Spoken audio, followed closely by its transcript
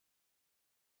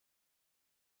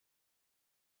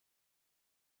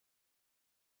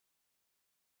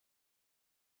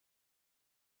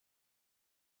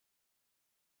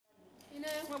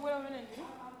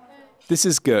This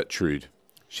is Gertrude.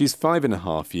 She's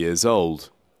 5.5 years old.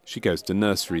 She goes to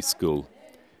nursery school.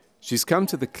 She's come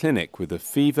to the clinic with a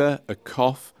fever, a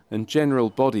cough, and general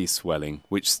body swelling,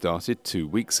 which started 2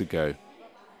 weeks ago.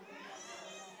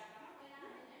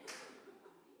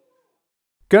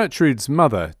 Gertrude's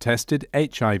mother tested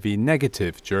HIV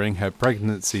negative during her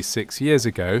pregnancy 6 years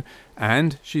ago,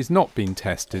 and she's not been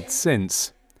tested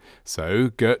since. So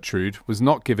Gertrude was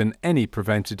not given any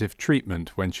preventative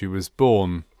treatment when she was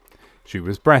born. She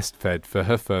was breastfed for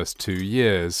her first 2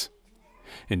 years.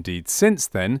 Indeed, since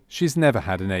then, she's never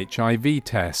had an HIV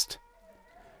test.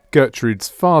 Gertrude's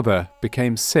father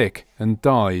became sick and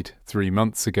died 3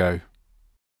 months ago.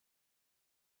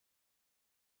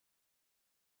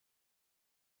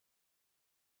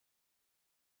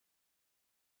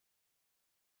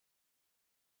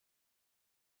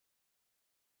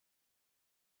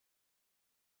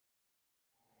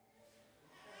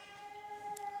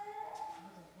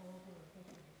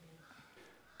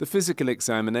 The physical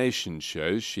examination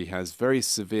shows she has very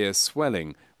severe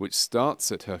swelling, which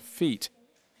starts at her feet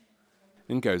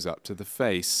and goes up to the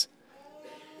face.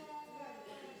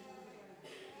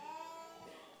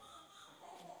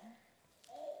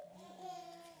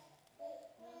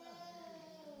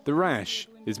 The rash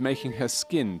is making her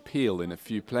skin peel in a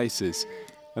few places,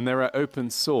 and there are open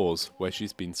sores where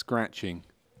she's been scratching.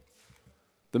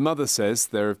 The mother says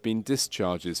there have been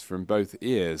discharges from both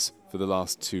ears for the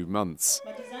last 2 months.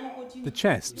 The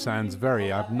chest sounds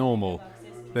very abnormal.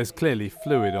 There's clearly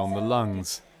fluid on the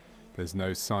lungs. There's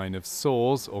no sign of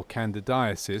sores or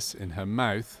candidiasis in her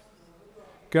mouth.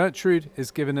 Gertrude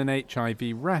is given an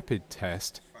HIV rapid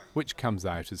test, which comes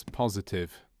out as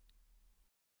positive.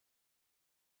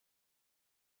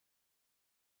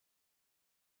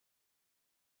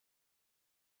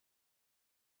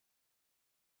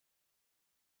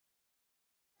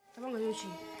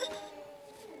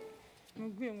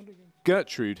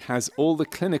 Gertrude has all the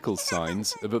clinical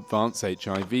signs of advanced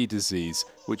HIV disease,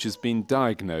 which has been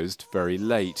diagnosed very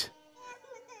late.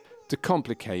 To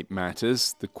complicate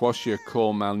matters, the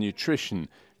Kwashiorkor malnutrition,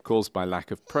 caused by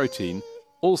lack of protein,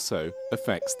 also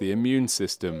affects the immune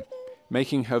system,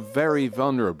 making her very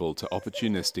vulnerable to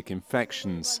opportunistic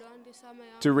infections.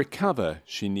 To recover,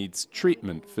 she needs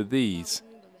treatment for these.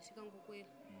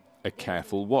 A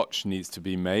careful watch needs to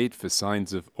be made for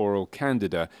signs of oral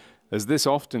candida, as this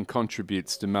often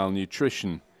contributes to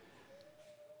malnutrition.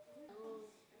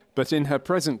 But in her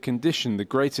present condition, the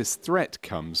greatest threat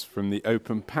comes from the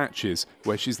open patches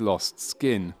where she's lost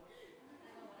skin.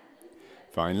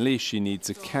 Finally, she needs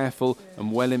a careful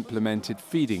and well-implemented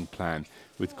feeding plan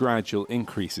with gradual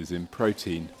increases in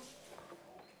protein.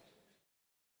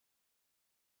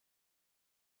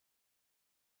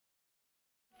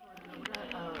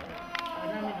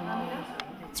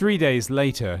 Three days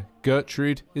later,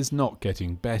 Gertrude is not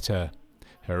getting better.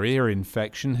 Her ear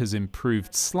infection has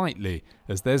improved slightly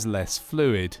as there's less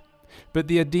fluid, but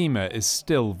the edema is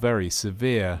still very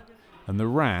severe, and the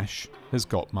rash has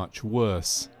got much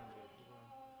worse.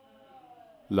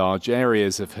 Large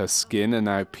areas of her skin are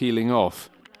now peeling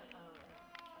off.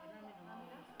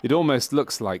 It almost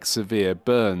looks like severe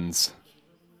burns.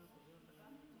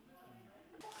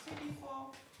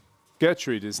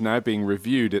 Gertrude is now being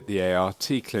reviewed at the ART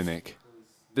clinic.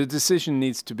 The decision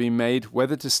needs to be made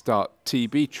whether to start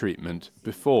TB treatment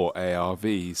before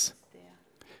ARVs.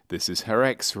 This is her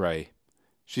X-ray.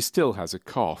 She still has a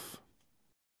cough.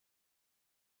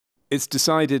 It's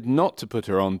decided not to put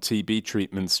her on TB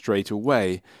treatment straight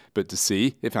away, but to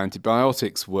see if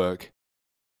antibiotics work.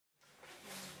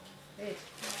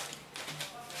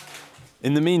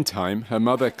 In the meantime, her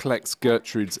mother collects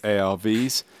Gertrude's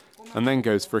ARVs and then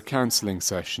goes for a counselling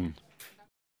session.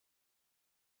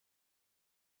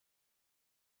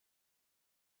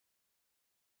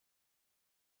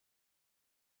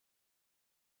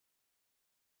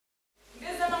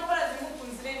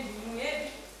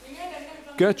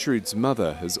 Gertrude's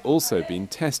mother has also been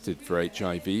tested for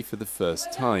HIV for the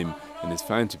first time and is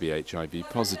found to be HIV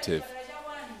positive.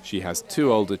 She has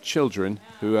 2 older children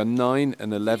who are 9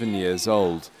 and 11 years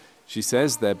old. She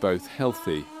says they're both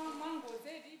healthy.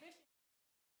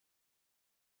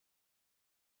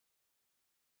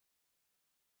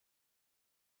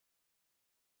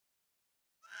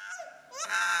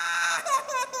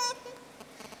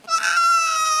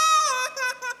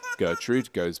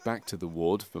 Gertrude goes back to the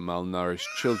ward for malnourished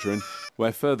children,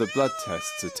 where further blood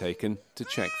tests are taken to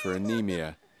check for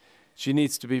anemia. She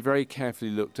needs to be very carefully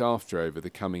looked after over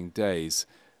the coming days.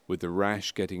 With the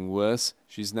rash getting worse,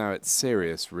 she's now at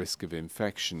serious risk of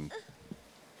infection.